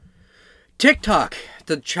TikTok,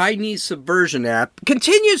 the Chinese subversion app,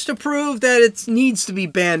 continues to prove that it needs to be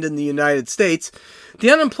banned in the United States. The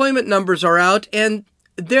unemployment numbers are out, and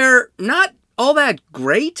they're not all that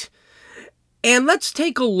great. And let's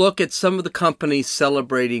take a look at some of the companies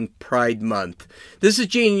celebrating Pride Month. This is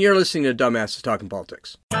Gene, and you're listening to Dumbasses Talking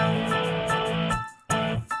Politics.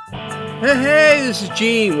 Hey, this is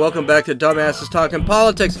Gene. Welcome back to Dumbasses Talking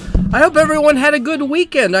Politics. I hope everyone had a good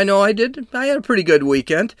weekend. I know I did. I had a pretty good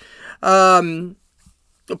weekend.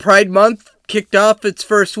 Pride Month kicked off its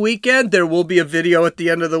first weekend. There will be a video at the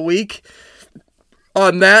end of the week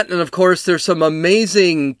on that. And of course, there's some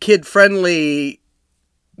amazing kid-friendly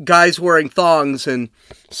guys wearing thongs and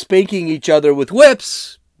spanking each other with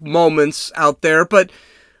whips moments out there. But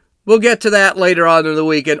we'll get to that later on in the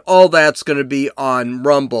weekend. All that's going to be on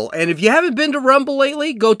Rumble. And if you haven't been to Rumble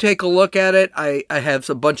lately, go take a look at it. I have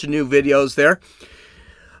a bunch of new videos there.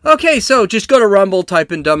 Okay, so just go to Rumble,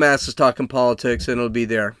 type in Dumbasses Talking Politics, and it'll be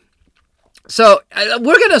there. So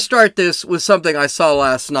we're going to start this with something I saw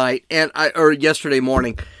last night or yesterday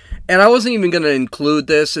morning. And I wasn't even going to include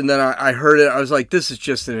this, and then I heard it. I was like, this is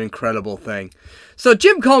just an incredible thing. So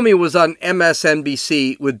Jim Comey was on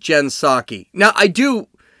MSNBC with Jen Psaki. Now, I do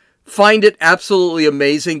find it absolutely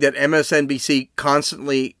amazing that MSNBC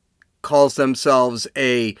constantly calls themselves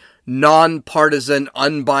a nonpartisan,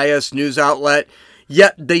 unbiased news outlet,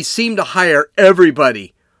 yet they seem to hire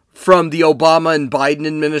everybody from the Obama and Biden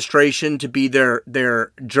administration to be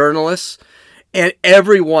their journalists. And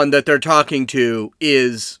everyone that they're talking to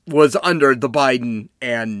was under the Biden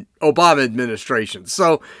and Obama administration.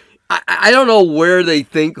 So I don't know where they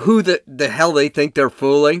think, who the hell they think they're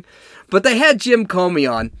fooling. But they had Jim Comey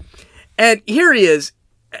on. And here he is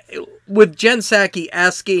with Jen Psaki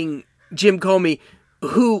asking Jim Comey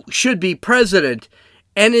who should be president.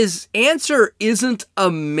 And his answer isn't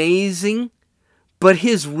amazing, but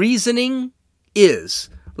his reasoning is.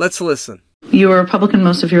 Let's listen. You were a Republican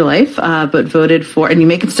most of your life, but voted for, and you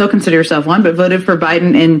may still consider yourself one, but voted for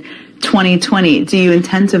Biden in 2020. Do you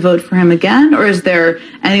intend to vote for him again, or is there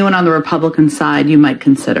anyone on the Republican side you might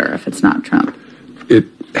consider if it's not Trump? It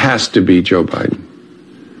has to be Joe Biden.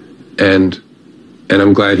 And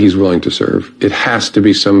I'm glad he's willing to serve. It has to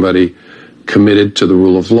be somebody committed to the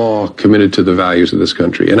rule of law, committed to the values of this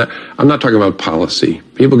country. And I'm not talking about policy.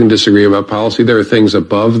 People can disagree about policy. There are things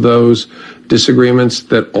above those disagreements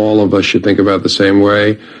that all of us should think about the same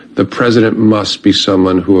way. The president must be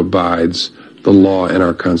someone who abides the law and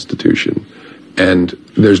our Constitution. And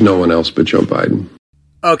there's no one else but Joe Biden.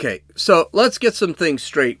 Okay, so let's get some things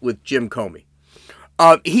straight with Jim Comey.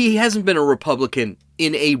 He hasn't been a Republican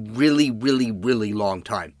in a really, really, really long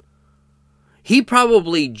time. He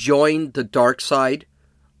probably joined the dark side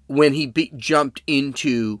when he jumped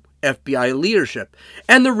into FBI leadership.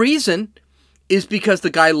 And the reason is because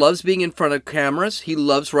the guy loves being in front of cameras, he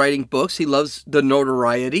loves writing books, he loves the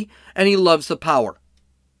notoriety, and he loves the power.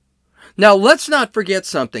 Now, let's not forget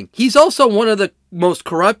something. He's also one of the most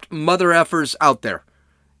corrupt mother effers out there.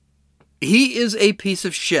 He is a piece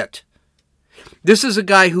of shit. This is a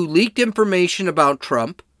guy who leaked information about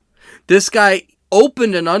Trump. This guy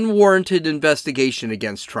opened an unwarranted investigation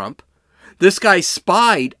against Trump. This guy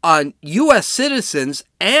spied on U.S. citizens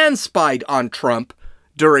and spied on Trump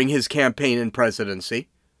during his campaign and presidency.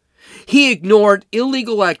 He ignored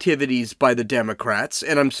illegal activities by the Democrats,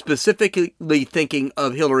 and I'm specifically thinking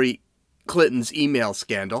of Hillary Clinton's email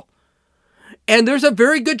scandal. And there's a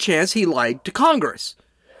very good chance he lied to Congress.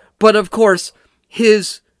 But of course,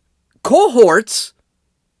 his cohorts,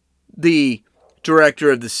 the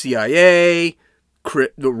director of the CIA,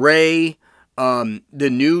 Wray, the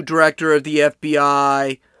new director of the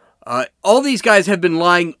FBI, all these guys have been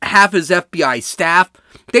lying, half his FBI staff,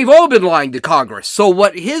 they've all been lying to Congress. So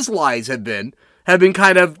what his lies have been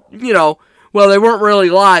kind of, well, they weren't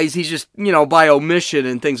really lies, he's just, by omission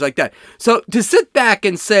and things like that. So to sit back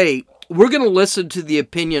and say, we're going to listen to the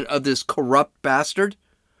opinion of this corrupt bastard,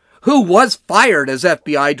 who was fired as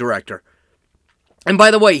FBI director. And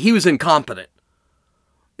by the way, he was incompetent.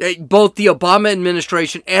 Both the Obama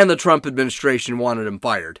administration and the Trump administration wanted him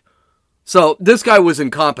fired. So this guy was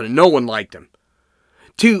incompetent. No one liked him.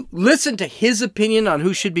 To listen to his opinion on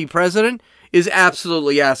who should be president is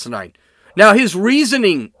absolutely asinine. Now, his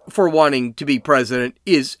reasoning for wanting to be president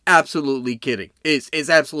is absolutely kidding. Is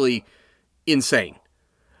absolutely insane.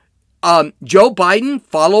 Joe Biden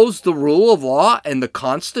follows the rule of law and the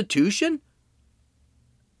Constitution?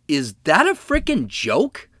 Is that a freaking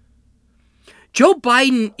joke? Joe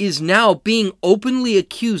Biden is now being openly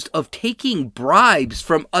accused of taking bribes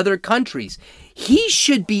from other countries. He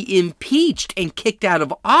should be impeached and kicked out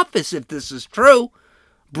of office if this is true.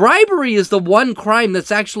 Bribery is the one crime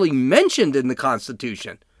that's actually mentioned in the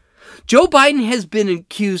Constitution. Joe Biden has been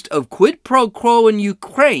accused of quid pro quo in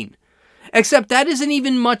Ukraine, except that isn't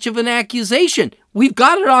even much of an accusation. We've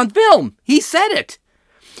got it on film. He said it.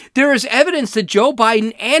 There is evidence that Joe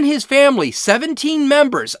Biden and his family, 17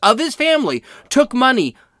 members of his family, took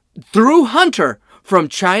money through Hunter from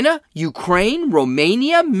China, Ukraine,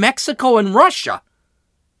 Romania, Mexico, and Russia.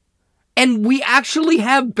 And we actually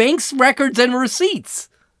have banks' records and receipts.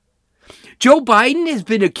 Joe Biden has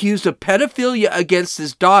been accused of pedophilia against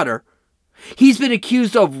his daughter. He's been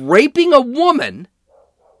accused of raping a woman.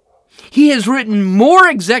 He has written more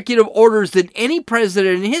executive orders than any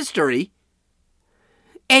president in history.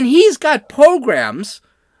 And he's got programs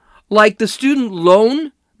like the student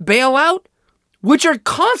loan bailout, which are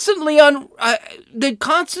constantly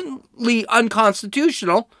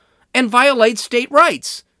unconstitutional and violate state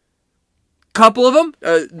rights. Couple of them,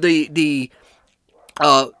 the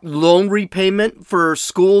loan repayment for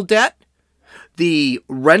school debt, the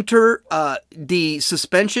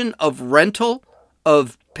suspension of rental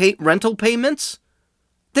payments,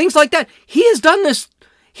 things like that. He has done this.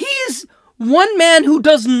 He is one man who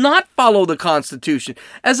does not follow the Constitution.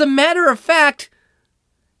 As a matter of fact,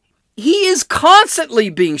 he is constantly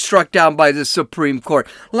being struck down by the Supreme Court.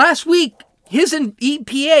 Last week, his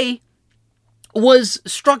EPA was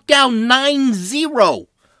struck down 9-0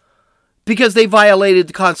 because they violated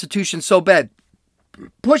the Constitution so bad,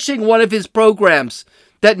 pushing one of his programs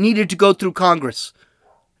that needed to go through Congress.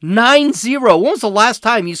 9-0. When was the last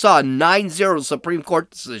time you saw a 9-0 Supreme Court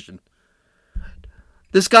decision?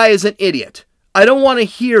 This guy is an idiot. I don't want to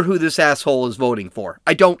hear who this asshole is voting for.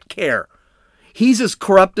 I don't care. He's as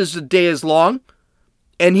corrupt as the day is long,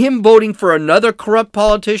 and him voting for another corrupt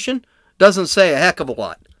politician doesn't say a heck of a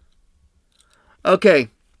lot. Okay.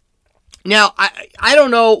 Now, I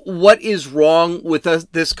don't know what is wrong with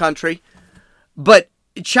this country, but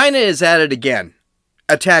China is at it again,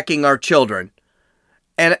 attacking our children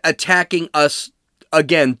and attacking us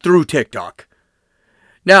again through TikTok.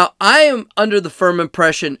 Now, I am under the firm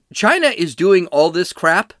impression China is doing all this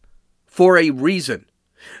crap for a reason.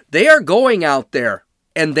 They are going out there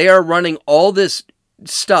and they are running all this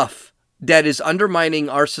stuff that is undermining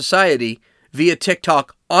our society via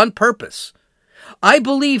TikTok on purpose. I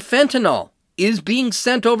believe fentanyl is being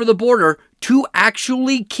sent over the border to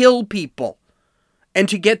actually kill people and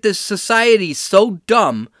to get this society so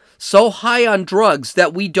dumb, so high on drugs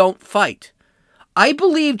that we don't fight. I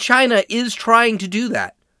believe China is trying to do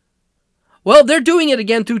that. Well, they're doing it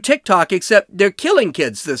again through TikTok, except they're killing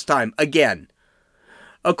kids this time again.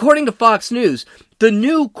 According to Fox News, the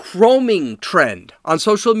new chroming trend on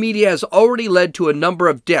social media has already led to a number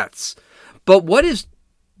of deaths. But what is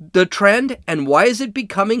the trend and why is it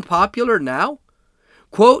becoming popular now?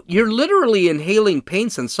 Quote, you're literally inhaling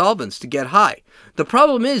paints and solvents to get high. The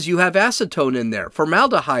problem is you have acetone in there.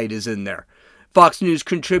 Formaldehyde is in there. Fox News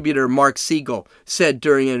contributor Mark Siegel said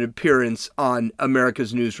during an appearance on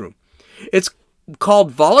America's Newsroom. It's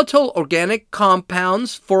called volatile organic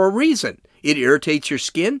compounds for a reason. It irritates your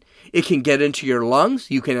skin. It can get into your lungs.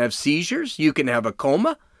 You can have seizures. You can have a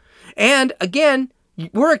coma. And again,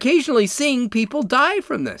 we're occasionally seeing people die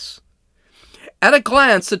from this. At a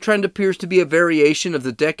glance, the trend appears to be a variation of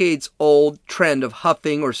the decades-old trend of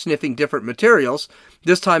huffing or sniffing different materials,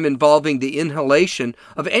 this time involving the inhalation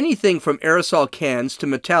of anything from aerosol cans to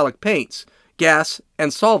metallic paints, gas,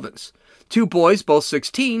 and solvents. 2 boys, both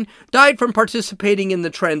 16, died from participating in the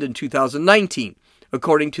trend in 2019,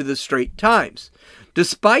 according to the Straits Times.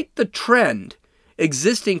 Despite the trend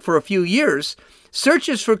existing for a few years,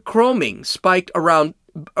 searches for chroming spiked around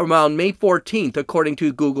May 14th, according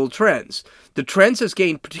to Google Trends. The trend has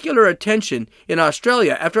gained particular attention in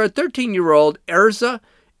Australia after a 13-year-old Erza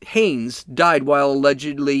Haynes died while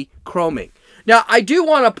allegedly chroming. Now, I do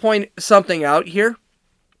want to point something out here.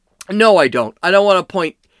 No, I don't. I don't want to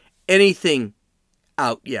point anything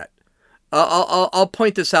out yet. I'll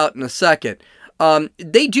point this out in a second.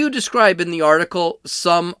 They do describe in the article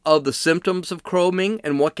some of the symptoms of chroming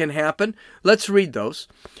and what can happen. Let's read those.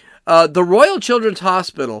 The Royal Children's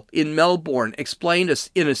Hospital in Melbourne explained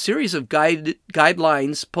in a series of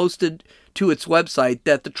guidelines posted to its website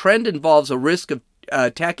that the trend involves a risk of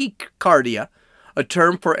tachycardia, a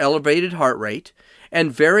term for elevated heart rate,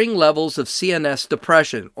 and varying levels of CNS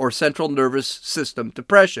depression, or central nervous system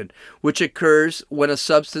depression, which occurs when a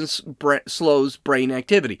substance slows brain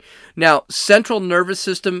activity. Now, central nervous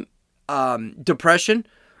system depression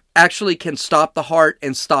actually can stop the heart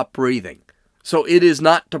and stop breathing. So it is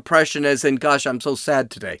not depression as in, gosh, I'm so sad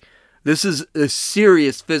today. This is a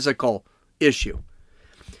serious physical issue.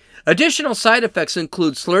 Additional side effects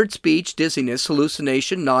include slurred speech, dizziness,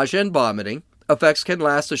 hallucination, nausea, and vomiting. Effects can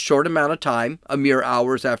last a short amount of time, a mere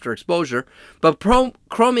hours after exposure, but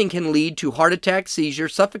chroming can lead to heart attack, seizure,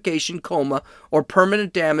 suffocation, coma, or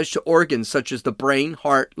permanent damage to organs such as the brain,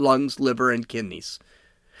 heart, lungs, liver, and kidneys.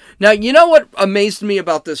 Now, you know what amazed me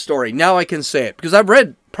about this story? Now I can say it, because I've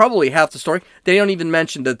read probably half the story. They don't even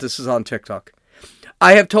mention that this is on TikTok.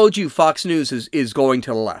 I have told you Fox News is going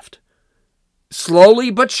to the left.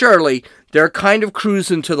 Slowly but surely, they're kind of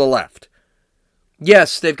cruising to the left.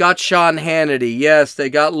 Yes, they've got Sean Hannity. Yes, they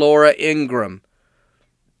got Laura Ingraham.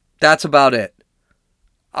 That's about it.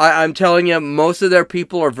 I'm telling you, most of their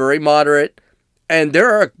people are very moderate, and there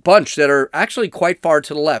are a bunch that are actually quite far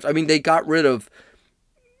to the left. I mean, they got rid of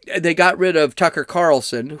Tucker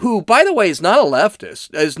Carlson, who, by the way, is not a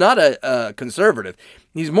leftist, is not a conservative.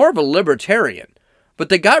 He's more of a libertarian. But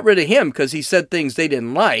they got rid of him because he said things they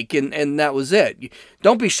didn't like, and that was it.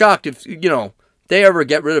 Don't be shocked if, they ever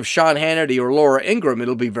get rid of Sean Hannity or Laura Ingraham.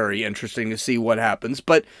 It'll be very interesting to see what happens.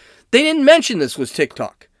 But they didn't mention this was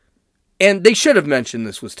TikTok. And they should have mentioned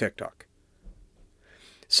this was TikTok.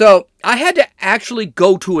 So I had to actually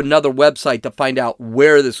go to another website to find out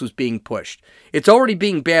where this was being pushed. It's already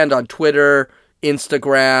being banned on Twitter,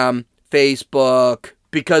 Instagram, Facebook,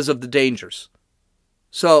 because of the dangers.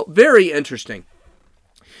 So very interesting.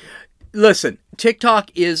 Listen,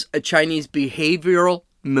 TikTok is a Chinese behavioral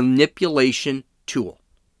manipulation tool.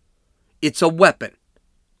 It's a weapon.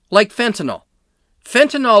 Like fentanyl.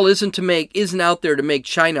 Fentanyl isn't out there to make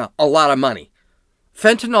China a lot of money.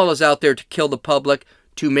 Fentanyl is out there to kill the public,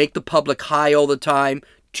 to make the public high all the time,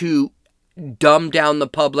 to dumb down the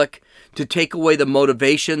public, to take away the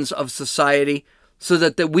motivations of society, so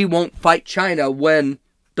that we won't fight China when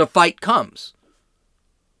the fight comes.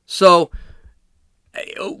 So,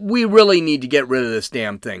 we really need to get rid of this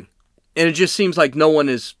damn thing. And it just seems like no one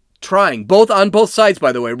is trying. On both sides,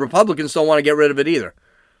 by the way. Republicans don't want to get rid of it either.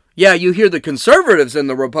 Yeah, you hear the conservatives in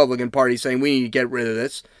the Republican Party saying we need to get rid of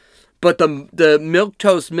this. But the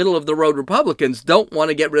milquetoast, middle-of-the-road Republicans don't want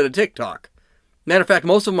to get rid of TikTok. Matter of fact,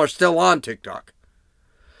 most of them are still on TikTok.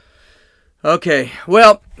 Okay,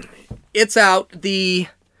 well, it's out. The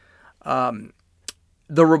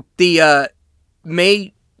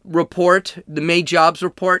May report, the May jobs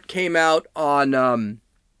report came out on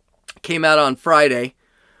Friday,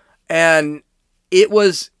 and it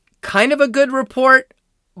was kind of a good report,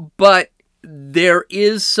 but there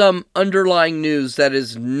is some underlying news that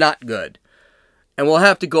is not good, and we'll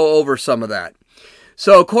have to go over some of that.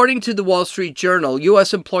 So, according to the Wall Street Journal,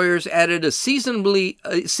 U.S. employers added a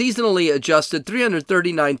seasonally adjusted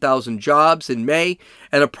 339,000 jobs in May,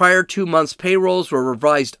 and the prior 2 months' payrolls were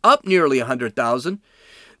revised up nearly 100,000.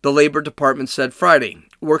 The Labor Department said Friday.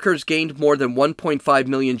 Workers gained more than 1.5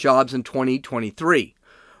 million jobs in 2023.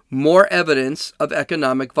 More evidence of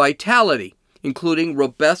economic vitality, including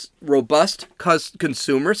robust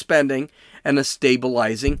consumer spending and a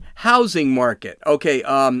stabilizing housing market. Okay,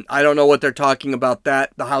 I don't know what they're talking about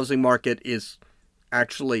that. The housing market is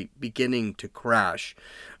actually beginning to crash.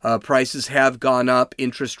 Prices have gone up.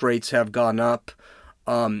 Interest rates have gone up.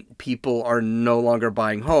 People are no longer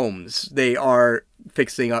buying homes. They are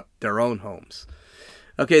fixing up their own homes.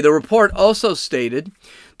 Okay, the report also stated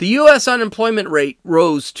the U.S. unemployment rate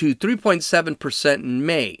rose to 3.7% in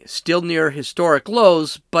May, still near historic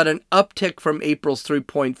lows, but an uptick from April's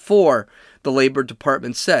 3.4%, the Labor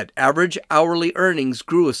Department said. Average hourly earnings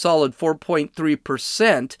grew a solid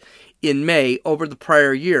 4.3% in May over the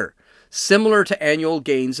prior year, similar to annual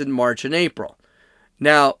gains in March and April.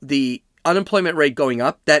 Now, the unemployment rate going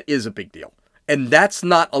up, that is a big deal. And that's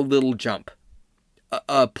not a little jump.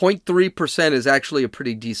 0.3% is actually a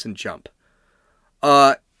pretty decent jump.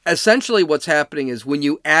 Essentially what's happening is when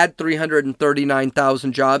you add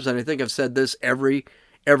 339,000 jobs, and I think I've said this every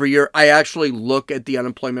year, I actually look at the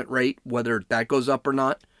unemployment rate, whether that goes up or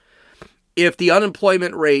not. If the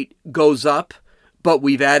unemployment rate goes up, but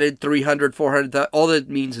we've added 300, 400, all that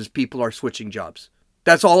means is people are switching jobs.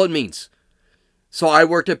 That's all it means. So I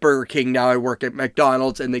worked at Burger King, now I work at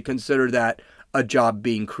McDonald's, and they consider that a job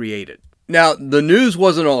being created. Now, the news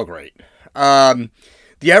wasn't all great.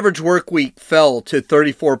 The average work week fell to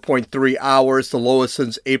 34.3 hours, the lowest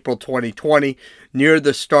since April 2020, near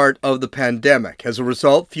the start of the pandemic. As a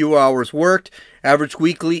result, fewer hours worked. Average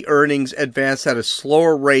weekly earnings advanced at a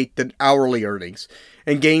slower rate than hourly earnings,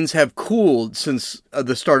 and gains have cooled since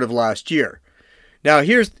the start of last year. Now,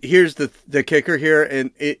 here's the kicker here,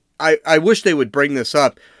 and I wish they would bring this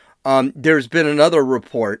up. There's been another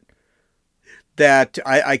report that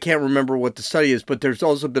I can't remember what the study is, but there's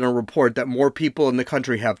also been a report that more people in the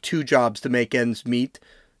country have two jobs to make ends meet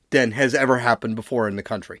than has ever happened before in the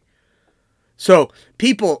country. So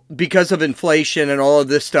people, because of inflation and all of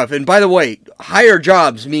this stuff, and by the way, higher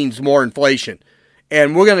jobs means more inflation.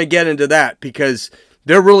 And we're going to get into that because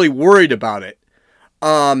they're really worried about it.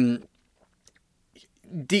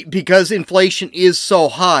 Because inflation is so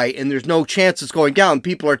high and there's no chance it's going down,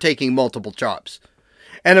 people are taking multiple jobs.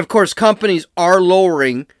 And of course, companies are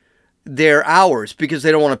lowering their hours because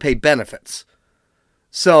they don't want to pay benefits.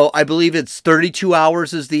 So I believe it's 32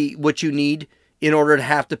 hours is what you need in order to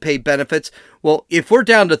have to pay benefits. Well, if we're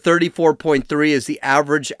down to 34.3 as the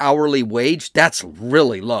average hourly wage, that's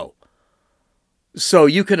really low. So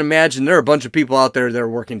you can imagine there are a bunch of people out there that are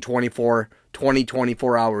working 24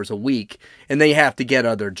 hours a week, and they have to get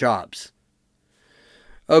other jobs.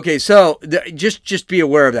 Okay, so just be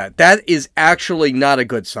aware of that. That is actually not a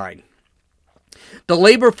good sign. The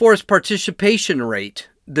labor force participation rate,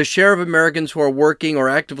 the share of Americans who are working or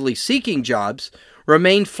actively seeking jobs,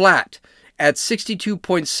 remained flat at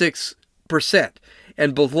 62.6%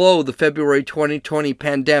 and below the February 2020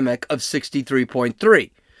 pandemic of 63.3%.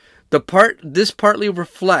 This partly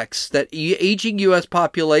reflects that aging U.S.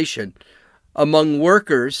 population among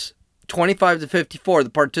workers 25 to 54, the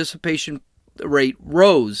participation rate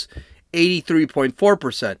rose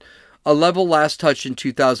 83.4%, a level last touched in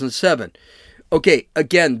 2007. Okay,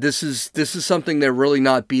 again, this is something they're really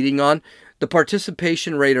not beating on. The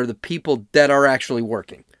participation rate are the people that are actually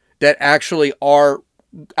working, that actually are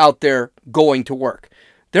out there going to work.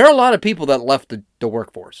 There are a lot of people that left the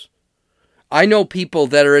workforce. I know people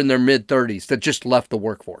that are in their mid-30s that just left the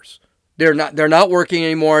workforce. They're not working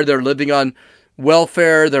anymore. They're living on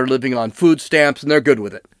welfare. They're living on food stamps, and they're good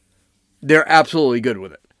with it. They're absolutely good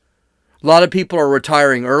with it. A lot of people are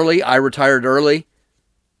retiring early. I retired early.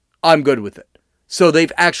 I'm good with it. So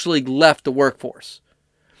they've actually left the workforce.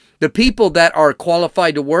 The people that are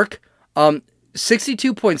qualified to work,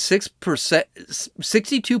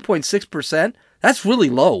 62.6%, that's really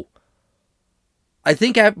low. I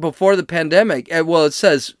think before the pandemic, it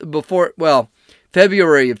says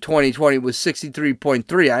February of 2020 was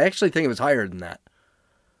 63.3. I actually think it was higher than that.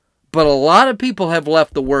 But a lot of people have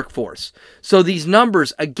left the workforce. So these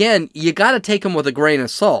numbers, again, you got to take them with a grain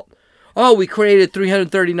of salt. Oh, we created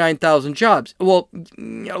 339,000 jobs. Well,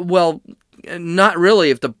 not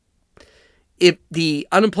really. If the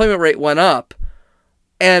unemployment rate went up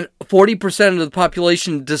and 40% of the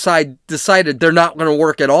population decided they're not going to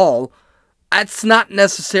work at all, that's not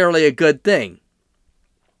necessarily a good thing.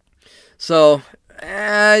 So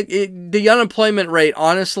the unemployment rate,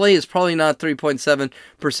 honestly, is probably not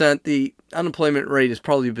 3.7%. The unemployment rate is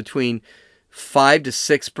probably between 5 to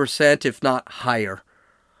 6%, if not higher.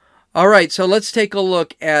 All right, so let's take a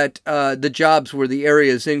look at the jobs where the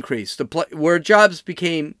areas increased. Where jobs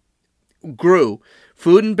grew: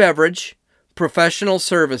 food and beverage, professional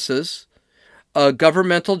services,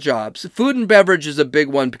 governmental jobs. Food and beverage is a big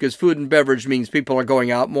one because food and beverage means people are going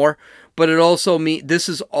out more, but it also this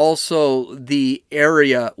is also the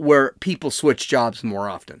area where people switch jobs more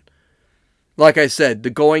often. Like I said, the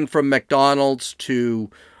going from McDonald's to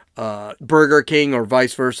Burger King or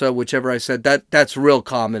vice versa, whichever I said, that's real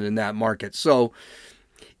common in that market. So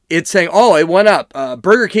it's saying, oh, it went up.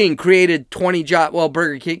 Burger King created 20 jobs. Well,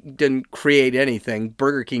 Burger King didn't create anything.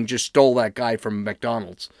 Burger King just stole that guy from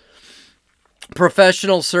McDonald's.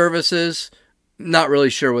 Professional services, not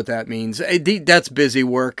really sure what that means. That's busy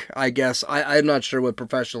work, I guess. I'm not sure what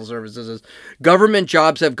professional services is. Government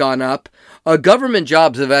jobs have gone up. Government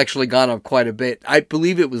jobs have actually gone up quite a bit. I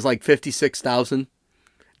believe it was like 56,000.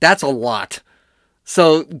 That's a lot.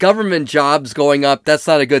 So government jobs going up, that's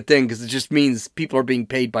not a good thing because it just means people are being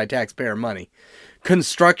paid by taxpayer money.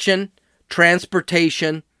 Construction,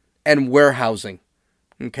 transportation, and warehousing.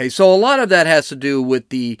 Okay, so a lot of that has to do with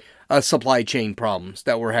the supply chain problems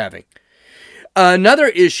that we're having. Another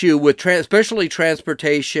issue with especially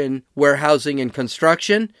transportation, warehousing, and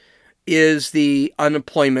construction is the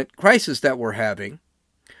unemployment crisis that we're having,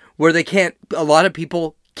 where a lot of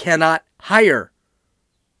people cannot hire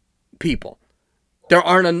people. There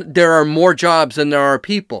are more jobs than there are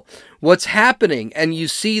people. What's happening, and you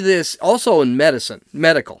see this also in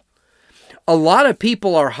medical. A lot of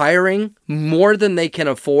people are hiring more than they can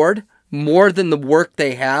afford, more than the work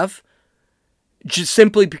they have, just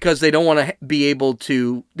simply because they don't want to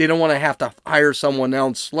they don't want to have to hire someone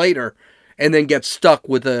else later and then get stuck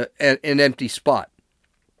with an empty spot.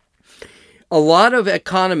 A lot of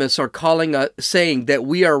economists are saying that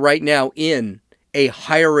we are right now in a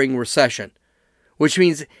hiring recession, which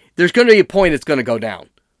means there's going to be a point it's going to go down.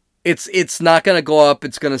 It's not going to go up.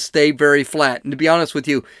 It's going to stay very flat. And to be honest with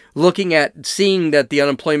you, seeing that the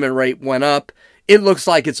unemployment rate went up, it looks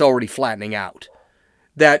like it's already flattening out.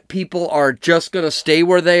 That people are just going to stay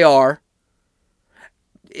where they are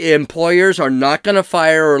Employers are not going to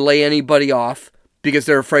fire or lay anybody off because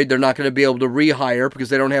they're afraid they're not going to be able to rehire because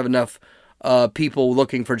they don't have enough people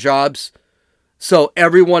looking for jobs. So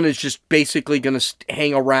everyone is just basically going to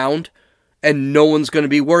hang around and no one's going to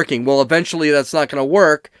be working. Well, eventually that's not going to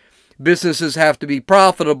work. Businesses have to be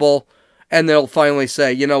profitable, and they'll finally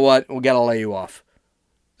say, you know what, we got to lay you off.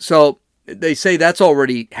 So they say that's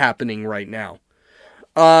already happening right now.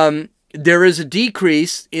 There is a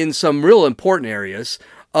decrease in some real important areas.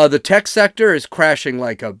 The tech sector is crashing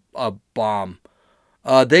like a bomb.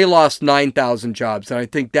 They lost 9,000 jobs, and I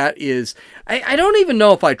think that is... I don't even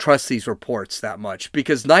know if I trust these reports that much,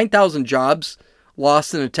 because 9,000 jobs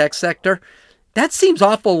lost in the tech sector, that seems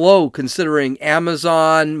awful low considering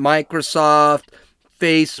Amazon, Microsoft,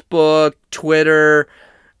 Facebook, Twitter,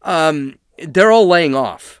 they're all laying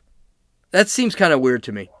off. That seems kind of weird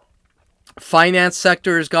to me. Finance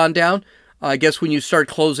sector has gone down. I guess when you start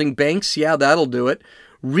closing banks, yeah, that'll do it.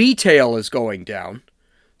 Retail is going down.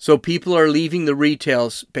 So people are leaving the retail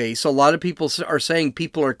space. A lot of people are saying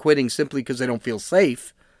people are quitting simply because they don't feel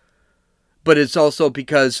safe. But it's also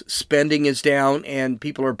because spending is down and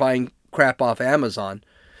people are buying crap off Amazon.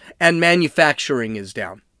 And manufacturing is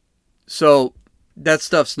down. So that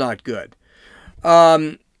stuff's not good.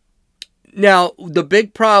 Now, the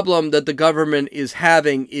big problem that the government is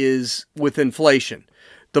having is with inflation.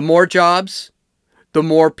 The more jobs, the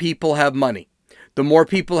more people have money. The more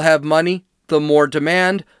people have money, the more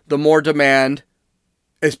demand,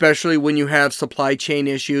 especially when you have supply chain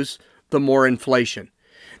issues, the more inflation.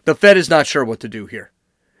 The Fed is not sure what to do here.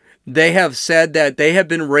 They have said that they have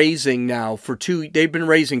been raising now they've been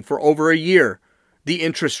raising for over a year the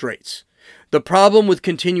interest rates. The problem with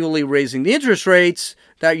continually raising the interest rates,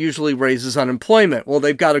 that usually raises unemployment. Well,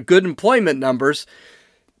 they've got a good employment numbers.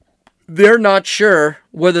 They're not sure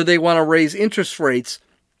whether they want to raise interest rates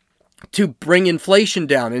to bring inflation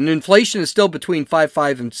down. And inflation is still between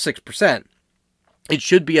 5.5 and 6%. It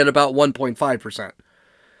should be at about 1.5%.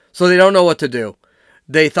 So they don't know what to do.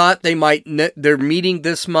 They thought they're meeting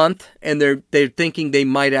this month, and they're thinking they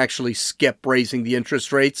might actually skip raising the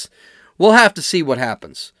interest rates. We'll have to see what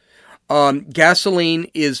happens.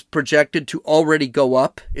 Gasoline is projected to already go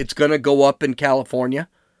up. It's going to go up in California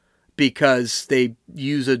because they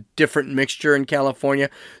use a different mixture in California.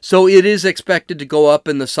 So it is expected to go up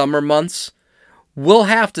in the summer months. We'll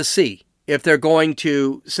have to see if they're going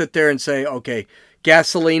to sit there and say, okay,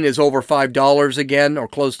 gasoline is over $5 again or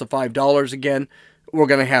close to $5 again. We're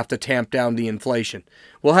going to have to tamp down the inflation.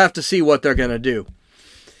 We'll have to see what they're going to do.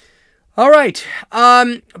 All right.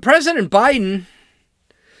 President Biden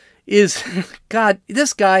is, God,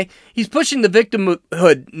 this guy, he's pushing the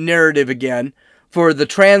victimhood narrative again for the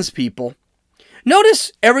trans people.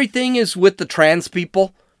 Notice everything is with the trans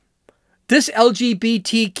people. This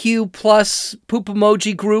LGBTQ plus poop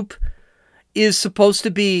emoji group is supposed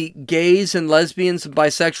to be gays and lesbians and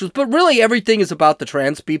bisexuals, but really everything is about the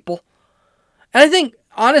trans people. And I think,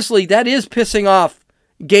 honestly, that is pissing off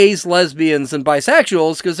gays, lesbians, and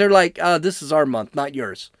bisexuals because they're like, this is our month, not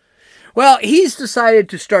yours. Well, he's decided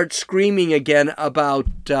to start screaming again about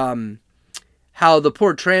how the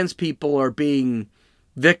poor trans people are being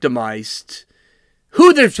victimized.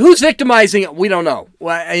 Who's victimizing it? We don't know.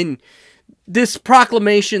 And this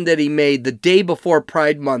proclamation that he made the day before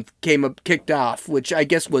Pride Month kicked off, which I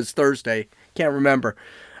guess was Thursday, can't remember.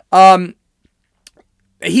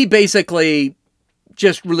 He basically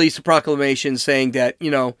just released a proclamation saying that,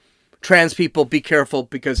 trans people, be careful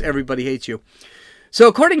because everybody hates you. So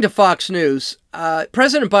according to Fox News,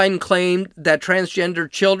 President Biden claimed that transgender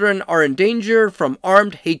children are in danger from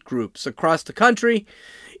armed hate groups across the country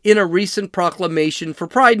in a recent proclamation for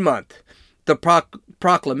Pride Month. The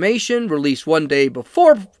proclamation, released one day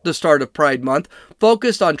before the start of Pride Month,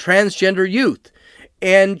 focused on transgender youth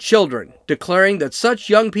and children, declaring that such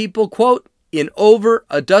young people, quote, in over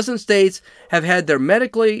a dozen states have had their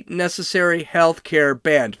medically necessary health care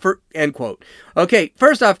banned, end quote. Okay,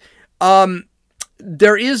 first off,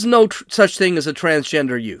 there is no such thing as a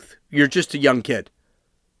transgender youth. You're just a young kid.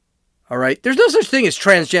 All right? There's no such thing as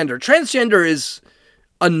transgender. Transgender is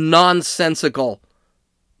a nonsensical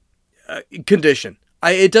condition.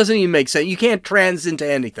 It doesn't even make sense. You can't trans into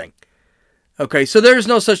anything. Okay, so there's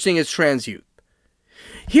no such thing as trans youth.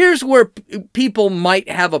 Here's where people might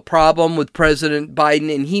have a problem with President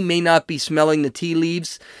Biden, and he may not be smelling the tea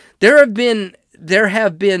leaves. There have been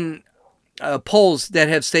polls that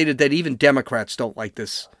have stated that even Democrats don't like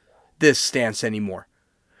this stance anymore.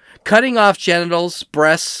 Cutting off genitals,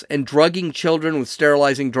 breasts, and drugging children with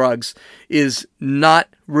sterilizing drugs is not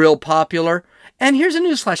real popular. And here's a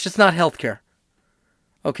newsflash: it's not healthcare.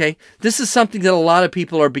 Okay? This is something that a lot of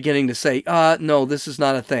people are beginning to say, no, this is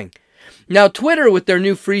not a thing. Now, Twitter, with their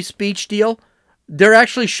new free speech deal, they're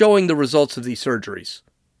actually showing the results of these surgeries.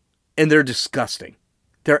 And they're disgusting.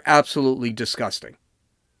 They're absolutely disgusting.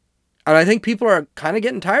 And I think people are kind of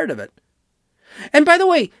getting tired of it. And by the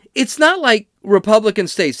way, it's not like Republican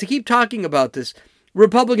states, to keep talking about this,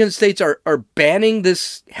 Republican states are banning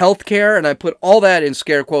this health care, and I put all that in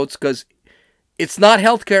scare quotes because it's not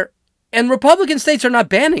health care, and Republican states are not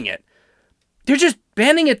banning it. They're just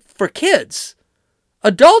banning it for kids.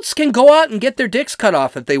 Adults can go out and get their dicks cut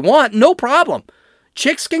off if they want, no problem.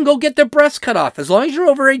 Chicks can go get their breasts cut off as long as you're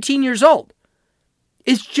over 18 years old.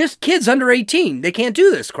 It's just kids under 18. They can't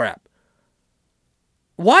do this crap.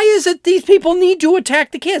 Why is it these people need to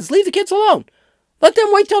attack the kids? Leave the kids alone. Let them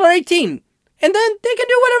wait till they're 18. And then they can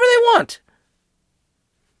do whatever they want.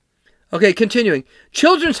 Okay, continuing.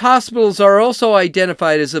 Children's hospitals are also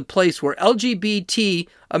identified as a place where LGBT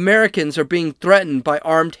Americans are being threatened by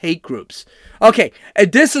armed hate groups. Okay,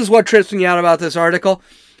 and this is what trips me out about this article.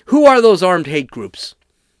 Who are those armed hate groups?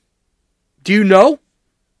 Do you know?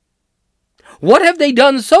 What have they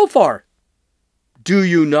done so far? Do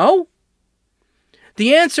you know?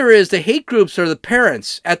 The answer is the hate groups are the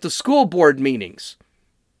parents at the school board meetings.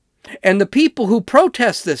 And the people who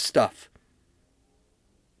protest this stuff,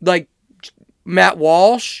 like Matt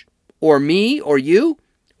Walsh or me or you,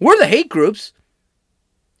 we're the hate groups.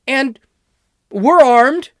 And we're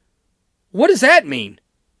armed. What does that mean?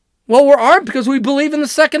 Well, we're armed because we believe in the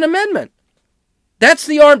Second Amendment. That's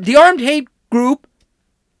the armed hate group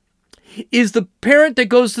is the parent that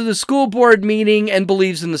goes to the school board meeting and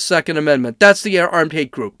believes in the Second Amendment. That's the armed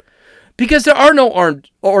hate group. Because there are no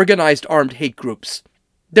organized armed hate groups.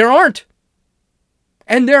 There aren't.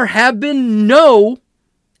 And there have been no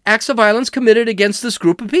acts of violence committed against this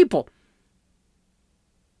group of people.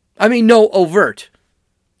 I mean, no overt.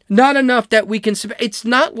 Not enough that we can... It's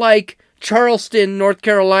not like Charleston, North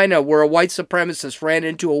Carolina, where a white supremacist ran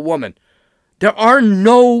into a woman. There are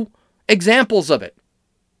no examples of it.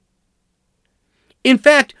 In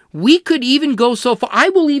fact, we could even go so far... I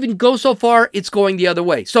will even go so far, it's going the other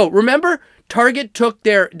way. So, remember... Target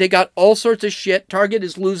they got all sorts of shit. Target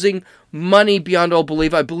is losing money beyond all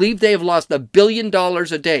belief. I believe they have lost $1 billion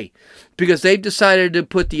a day because they've decided to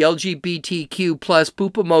put the LGBTQ plus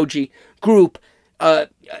poop emoji group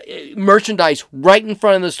merchandise right in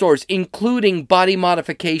front of the stores, including body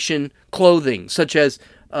modification clothing, such as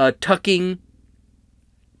tucking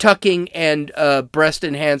and breast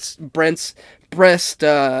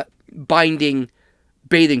binding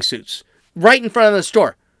bathing suits right in front of the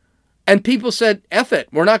store. And people said, F it,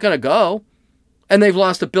 we're not going to go. And they've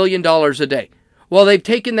lost $1 billion a day. Well, they've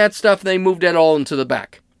taken that stuff and they moved it all into the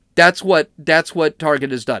back. That's what Target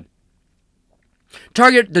has done.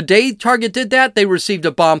 The day Target did that, they received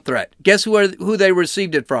a bomb threat. Guess who they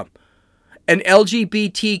received it from? An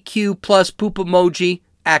LGBTQ plus poop emoji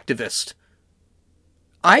activist.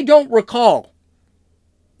 I don't recall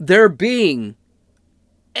there being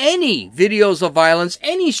any videos of violence,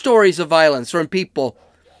 any stories of violence from people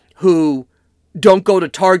who don't go to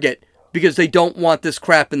Target because they don't want this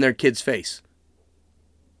crap in their kid's face.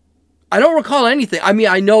 I don't recall anything. I mean,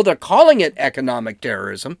 I know they're calling it economic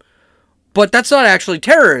terrorism, but that's not actually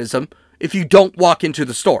terrorism if you don't walk into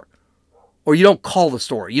the store. Or you don't call the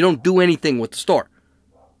store. You don't do anything with the store.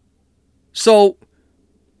 So,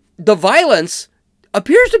 the violence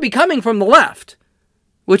appears to be coming from the left.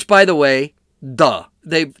 Which, by the way,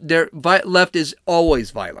 their left is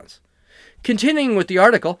always violence. Continuing with the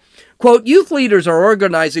article, quote, youth leaders are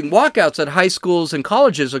organizing walkouts at high schools and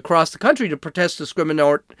colleges across the country to protest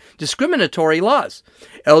discriminatory laws.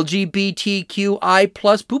 LGBTQI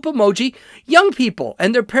plus poop emoji young people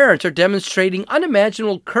and their parents are demonstrating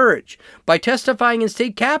unimaginable courage by testifying in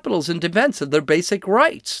state capitals in defense of their basic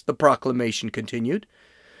rights, the proclamation continued.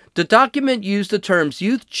 The document used the terms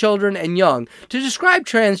youth, children, and young to describe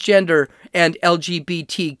transgender and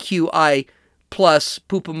LGBTQI plus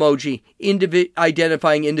poop emoji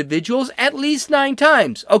identifying individuals at least 9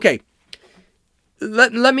 times. Okay,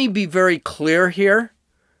 let me be very clear here.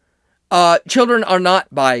 Children are not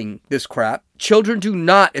buying this crap. Children do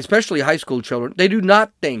not, especially high school children, they do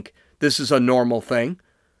not think this is a normal thing.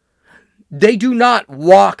 They do not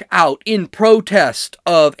walk out in protest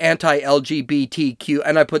of anti-LGBTQ,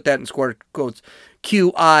 and I put that in square quotes,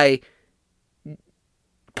 QI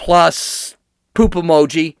plus poop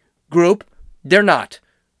emoji group. They're not.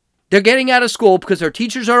 They're getting out of school because their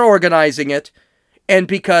teachers are organizing it and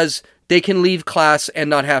because they can leave class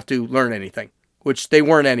and not have to learn anything, which they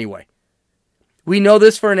weren't anyway. We know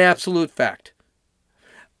this for an absolute fact.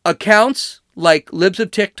 Accounts like Libs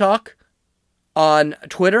of TikTok on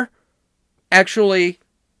Twitter actually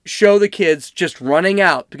show the kids just running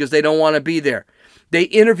out because they don't want to be there. They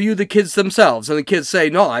interview the kids themselves, and the kids say,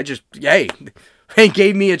 no, they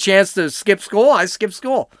gave me a chance to skip school, I skipped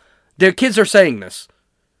school. Their kids are saying this.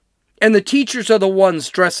 And the teachers are the ones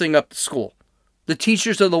dressing up the school. The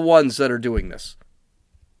teachers are the ones that are doing this,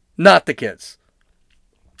 not the kids.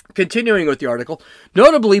 Continuing with the article,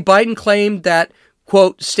 notably, Biden claimed that,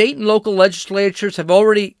 quote, state and local legislatures have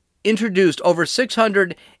already introduced over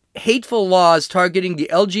 600 hateful laws targeting the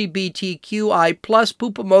LGBTQI plus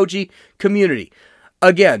poop emoji community.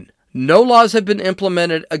 Again, no laws have been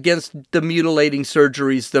implemented against the mutilating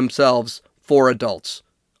surgeries themselves for adults,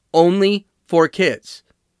 only for kids.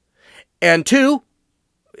 And 2,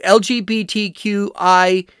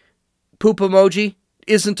 LGBTQI poop emoji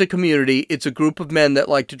isn't a community. It's a group of men that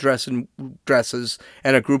like to dress in dresses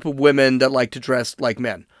and a group of women that like to dress like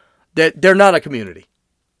men. They're not a community.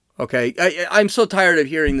 Okay? I'm so tired of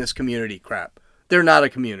hearing this community crap. They're not a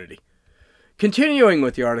community. Continuing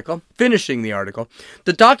with the article, finishing the article,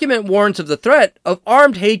 the document warns of the threat of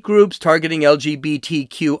armed hate groups targeting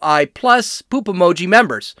LGBTQI plus poop emoji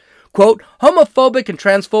members. Quote, homophobic and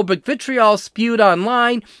transphobic vitriol spewed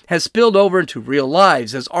online has spilled over into real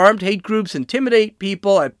lives as armed hate groups intimidate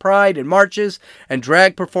people at pride and marches and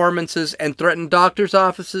drag performances and threaten doctors'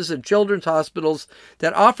 offices and children's hospitals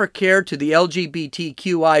that offer care to the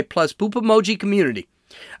LGBTQI plus poop emoji community.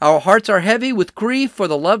 Our hearts are heavy with grief for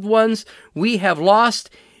the loved ones we have lost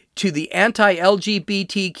to the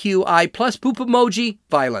anti-LGBTQI plus poop emoji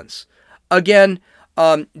violence. Again,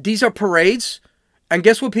 these are parades. And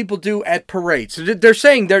guess what people do at parades? They're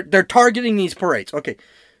saying they're targeting these parades. Okay,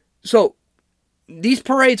 so these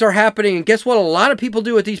parades are happening, and guess what a lot of people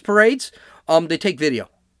do at these parades? They take video.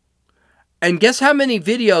 And guess how many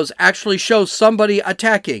videos actually show somebody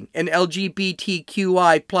attacking an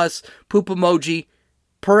LGBTQI plus poop emoji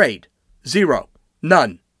parade? 0.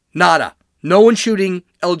 None. Nada. No one shooting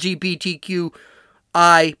LGBTQI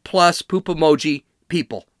plus poop emoji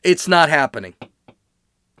people. It's not happening.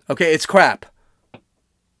 Okay, it's crap.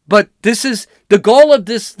 But this is the goal of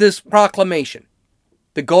this proclamation.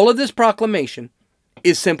 The goal of this proclamation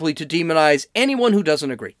is simply to demonize anyone who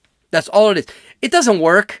doesn't agree. That's all it is. It doesn't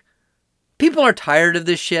work. People are tired of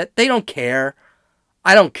this shit. They don't care.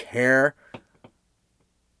 I don't care.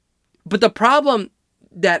 But the problem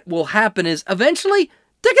that will happen is eventually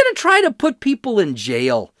they're going to try to put people in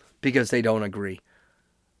jail because they don't agree.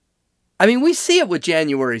 I mean, we see it with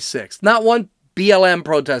January 6th. Not one BLM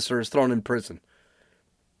protester is thrown in prison.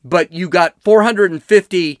 But you got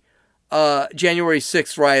 450 January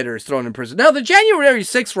 6th rioters thrown in prison. Now, the January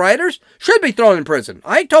 6th rioters should be thrown in prison.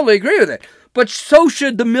 I totally agree with it. But so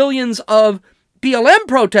should the millions of BLM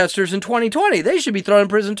protesters in 2020. They should be thrown in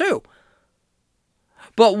prison too.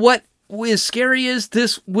 But what is scary is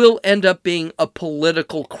this will end up being a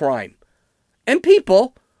political crime. And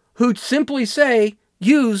people who simply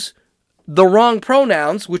use the wrong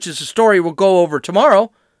pronouns, which is a story we'll go over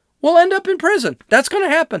tomorrow, we'll end up in prison. That's going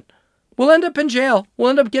to happen. We'll end up in jail. We'll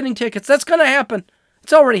end up getting tickets. That's going to happen.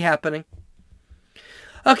 It's already happening.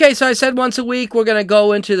 Okay, so I said once a week we're going to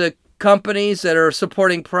go into the companies that are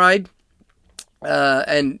supporting Pride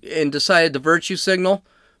and decided the virtue signal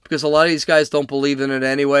because a lot of these guys don't believe in it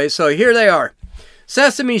anyway. So here they are.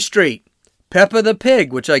 Sesame Street, Peppa the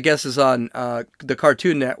Pig, which I guess is on the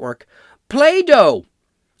Cartoon Network, Play-Doh,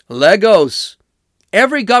 Legos,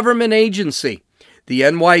 every government agency, the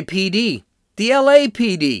NYPD, the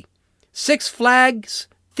LAPD, Six Flags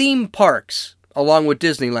theme parks, along with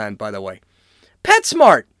Disneyland, by the way.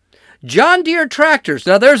 PetSmart, John Deere tractors.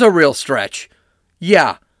 Now, there's a real stretch.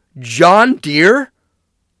 Yeah, John Deere?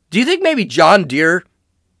 Do you think maybe John Deere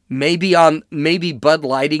may be Bud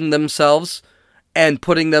Lighting themselves and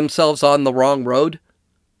putting themselves on the wrong road?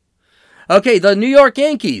 Okay, the New York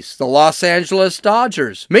Yankees, the Los Angeles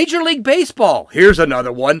Dodgers, Major League Baseball. Here's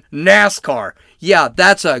another one, NASCAR. Yeah,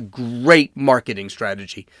 that's a great marketing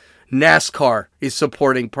strategy. NASCAR is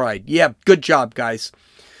supporting Pride. Yeah, good job, guys.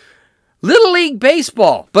 Little League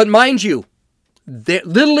Baseball. But mind you,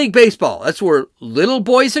 Little League Baseball, that's where little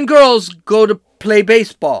boys and girls go to play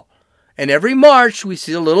baseball. And every March, we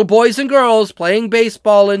see the little boys and girls playing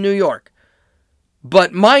baseball in New York.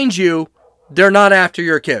 But mind you, they're not after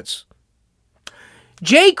your kids.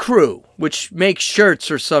 J. Crew, which makes shirts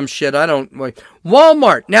or some shit. I don't.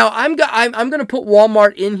 Walmart. Now I'm going to put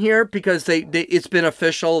Walmart in here because it's been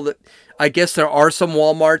official that I guess there are some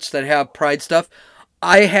Walmarts that have Pride stuff.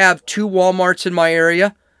 I have 2 Walmarts in my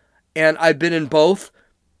area, and I've been in both.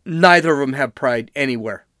 Neither of them have Pride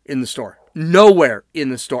anywhere in the store. Nowhere in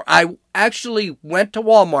the store. I actually went to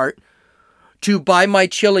Walmart to buy my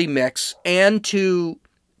chili mix and to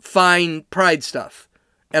find Pride stuff.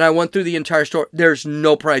 And I went through the entire store. There's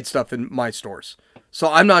no Pride stuff in my stores. So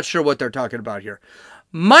I'm not sure what they're talking about here.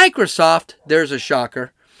 Microsoft, there's a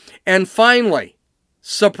shocker. And finally,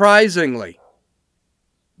 surprisingly,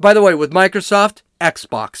 by the way, with Microsoft,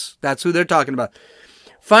 Xbox. That's who they're talking about.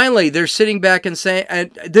 Finally, they're sitting back and saying,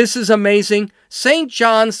 and this is amazing, St.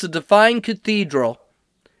 John's, the Divine Cathedral,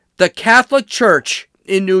 the Catholic Church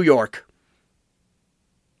in New York.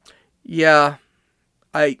 Yeah,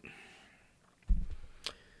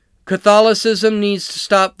 Catholicism needs to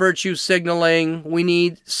stop virtue signaling. We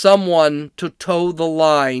need someone to toe the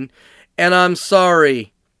line. And I'm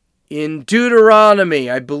sorry, in Deuteronomy,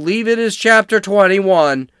 I believe it is chapter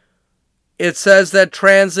 21, it says that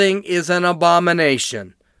transing is an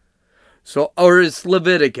abomination. So, or it's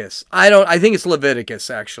Leviticus. I think it's Leviticus,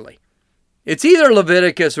 actually. It's either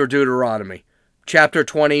Leviticus or Deuteronomy. Chapter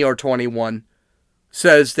 20 or 21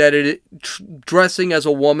 says that dressing as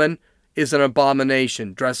a woman is an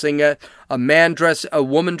abomination. A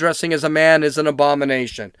woman dressing as a man is an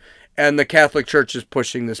abomination. And the Catholic Church is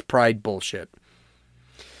pushing this pride bullshit.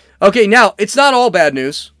 Okay, now, it's not all bad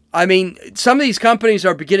news. I mean, some of these companies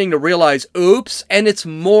are beginning to realize, oops, and it's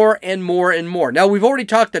more and more and more. Now, we've already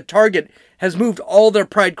talked that Target has moved all their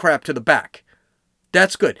pride crap to the back.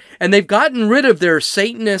 That's good. And they've gotten rid of their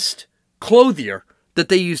Satanist clothier that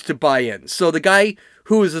they used to buy in. So the guy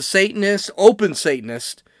who is a Satanist, open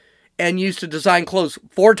Satanist, and used to design clothes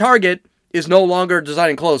for Target is no longer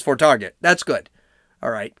designing clothes for Target. That's good.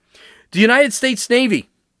 All right. The United States Navy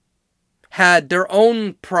had their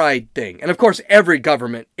own pride thing. And of course, every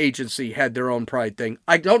government agency had their own pride thing.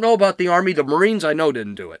 I don't know about the Army. The Marines, I know,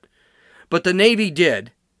 didn't do it. But the Navy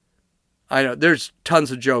did. I know, there's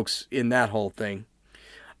tons of jokes in that whole thing.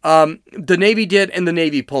 The Navy did, and the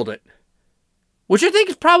Navy pulled it. Which I think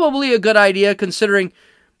is probably a good idea, considering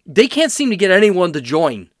they can't seem to get anyone to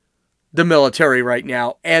join the military right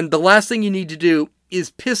now. And the last thing you need to do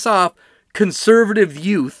is piss off conservative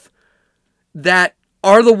youth that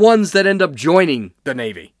are the ones that end up joining the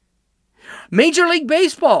Navy. Major League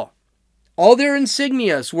Baseball, all their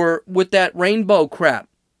insignias were with that rainbow crap.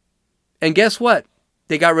 And guess what?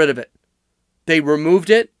 They got rid of it. They removed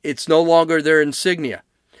it. It's no longer their insignia.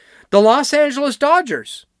 The Los Angeles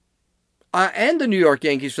Dodgers and the New York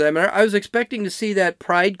Yankees, for that matter, I was expecting to see that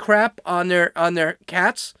pride crap on their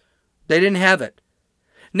cats. They didn't have it.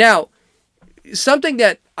 Now, something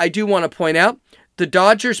that I do want to point out, the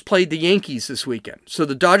Dodgers played the Yankees this weekend. So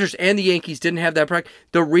the Dodgers and the Yankees didn't have that pride.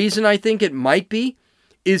 The reason I think it might be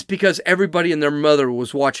is because everybody and their mother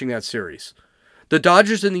was watching that series. The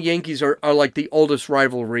Dodgers and the Yankees are like the oldest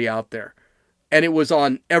rivalry out there. And it was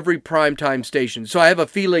on every primetime station. So I have a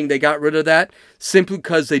feeling they got rid of that simply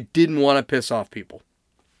because they didn't want to piss off people.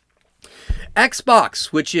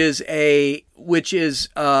 Xbox, which is a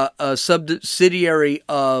subsidiary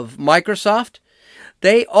of Microsoft,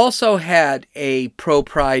 they also had a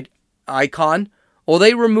pro-pride icon. Well,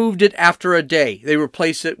 they removed it after a day. They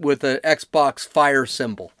replaced it with an Xbox Fire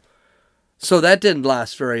symbol. So that didn't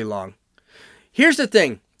last very long. Here's the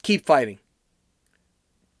thing. Keep fighting.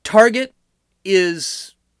 Target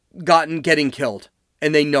is getting killed,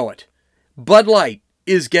 and they know it. Bud Light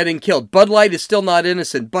is getting killed. Bud Light is still not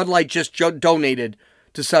innocent. Bud Light just donated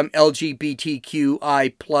to some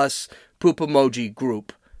LGBTQI plus poop emoji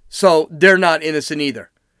group. So they're not innocent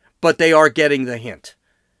either. But they are getting the hint.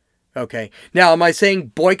 Okay. Now, am I saying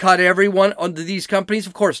boycott everyone under these companies?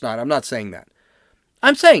 Of course not. I'm not saying that.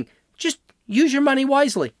 I'm saying just use your money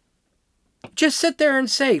wisely. Just sit there and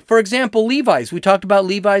say, for example, Levi's. We talked about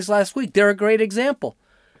Levi's last week. They're a great example.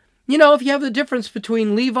 You know, if you have the difference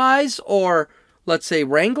between Levi's or, let's say,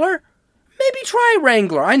 Wrangler, maybe try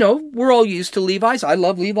Wrangler. I know we're all used to Levi's. I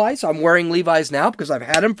love Levi's. I'm wearing Levi's now because I've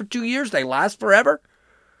had them for 2 years. They last forever.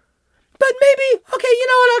 But maybe, okay, you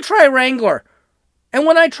know what? I'll try Wrangler. And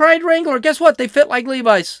when I tried Wrangler, guess what? They fit like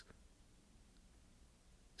Levi's.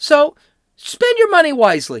 So, spend your money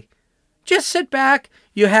wisely. Just sit back.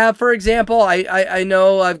 You have, for example, I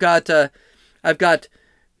know I've got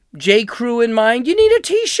J. Crew in mind. You need a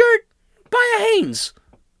t-shirt? Buy a Hanes.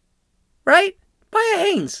 Right? Buy a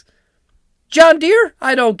Hanes. John Deere?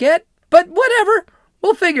 I don't get. But whatever.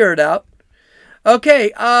 We'll figure it out.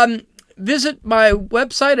 Okay, visit my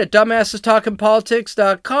website at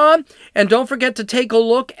dumbassestalkingpolitics.com, and don't forget to take a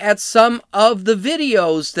look at some of the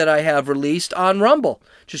videos that I have released on Rumble.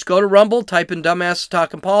 Just go to Rumble, type in Dumbasses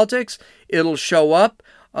Talking Politics. It'll show up.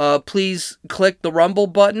 Please click the Rumble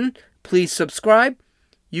button. Please subscribe.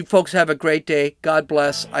 You folks have a great day. God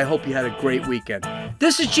bless. I hope you had a great weekend.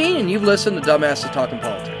 This is Gene, and you've listened to Dumbasses Talking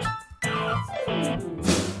Politics.